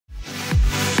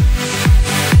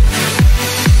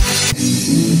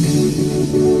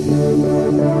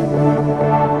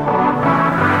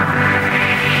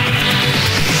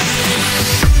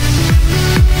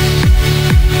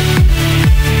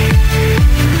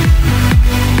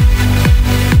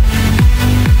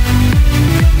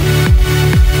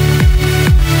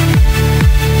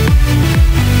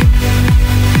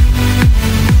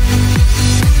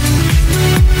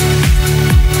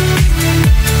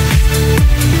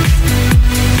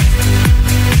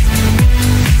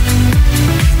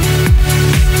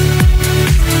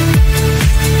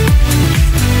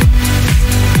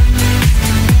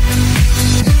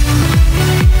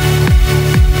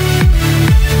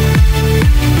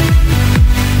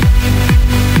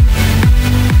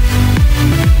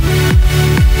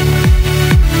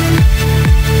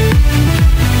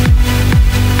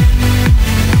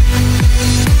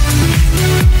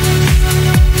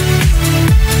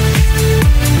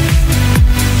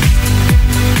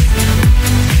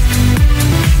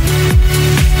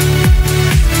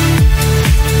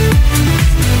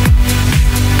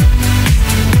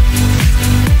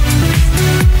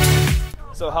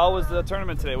So how was the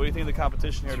tournament today? What do you think of the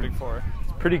competition here at Big Four?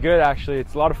 It's pretty good, actually.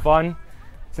 It's a lot of fun.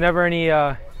 It's never any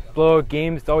blowout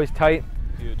games. It's always tight.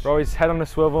 Huge. We're always head on the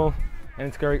swivel, and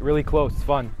it's really close. It's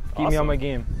fun. Keep me on my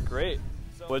game. Great.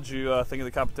 What did you think of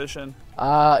the competition?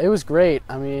 It was great.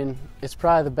 I mean, it's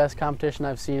probably the best competition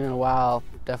I've seen in a while,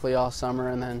 definitely all summer,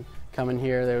 and then coming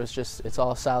here, it's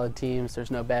all solid teams. There's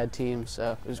no bad teams,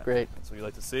 so it was great. That's what you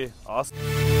like to see. Awesome.